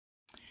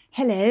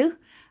Hello.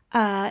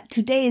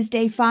 Today is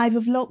day 5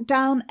 of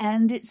lockdown,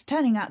 and it's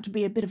turning out to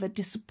be a bit of a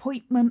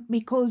disappointment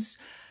because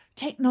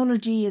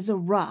technology is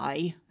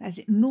awry, as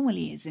it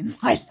normally is in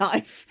my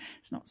life.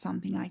 It's not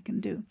something I can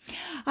do.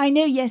 I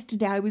know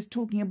yesterday I was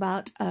talking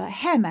about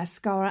hair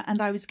mascara,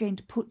 and I was going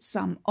to put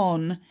some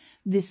on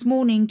this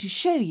morning to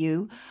show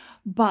you,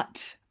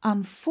 but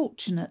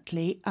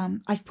unfortunately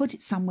I've put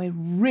it somewhere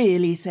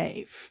really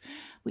safe,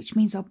 which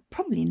means I'll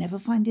probably never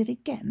find it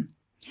again.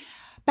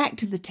 Back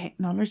to the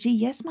technology.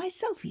 Yes, my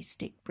selfie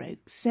stick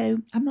broke, so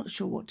I'm not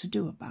sure what to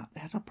do about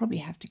that. I'll probably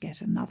have to get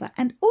another.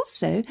 And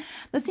also,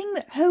 the thing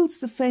that holds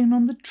the phone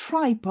on the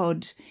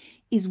tripod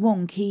is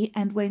wonky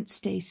and won't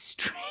stay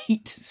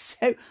straight.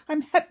 So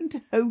I'm having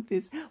to hold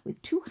this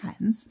with 2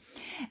 hands,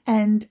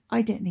 and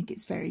I don't think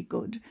it's very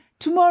good.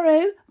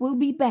 Tomorrow will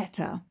be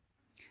better.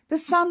 The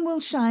sun will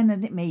shine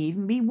and it may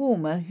even be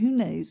warmer, who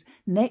knows.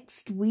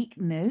 Next week,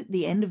 no,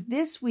 the end of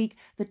this week,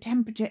 the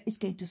temperature is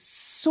going to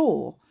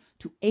soar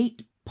to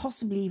 8,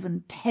 possibly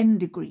even 10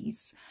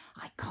 degrees.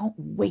 I can't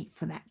wait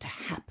for that to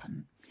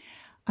happen.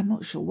 I'm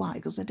not sure why,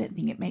 because I don't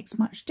think it makes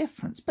much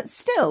difference. But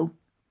still,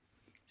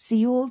 see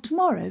you all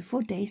tomorrow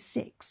for day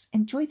 6.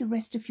 Enjoy the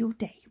rest of your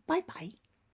day. Bye-bye.